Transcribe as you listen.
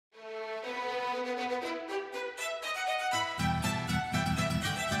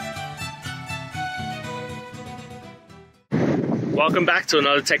Welcome back to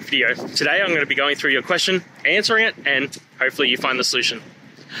another tech video. Today I'm going to be going through your question, answering it, and hopefully you find the solution.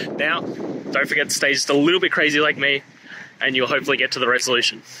 Now, don't forget to stay just a little bit crazy like me, and you'll hopefully get to the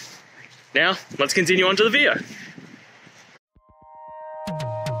resolution. Now, let's continue on to the video.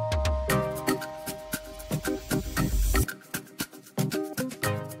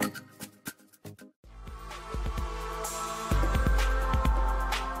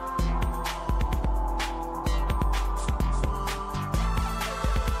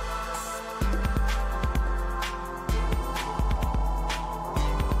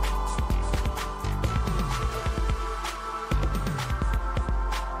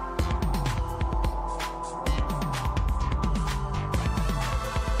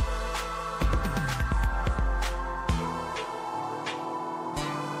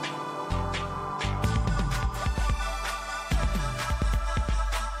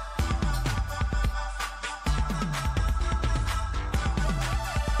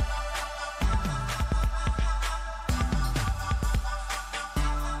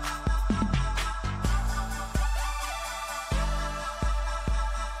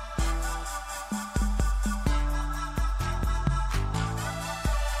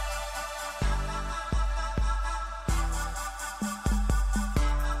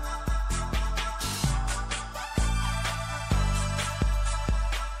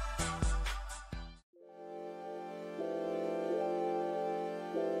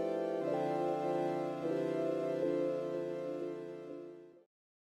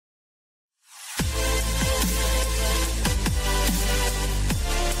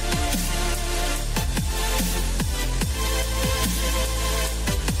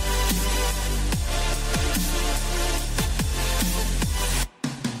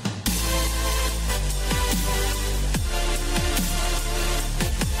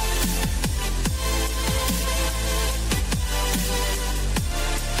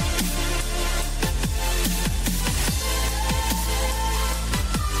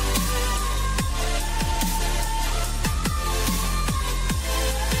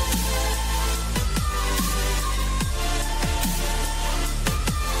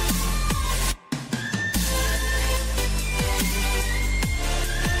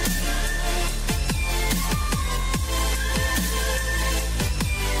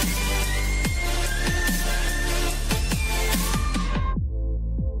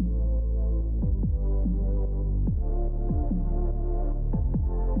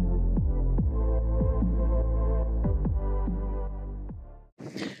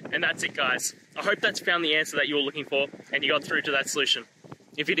 And that's it, guys. I hope that's found the answer that you were looking for and you got through to that solution.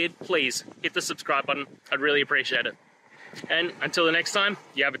 If you did, please hit the subscribe button. I'd really appreciate it. And until the next time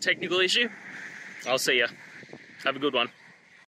you have a technical issue, I'll see ya. Have a good one.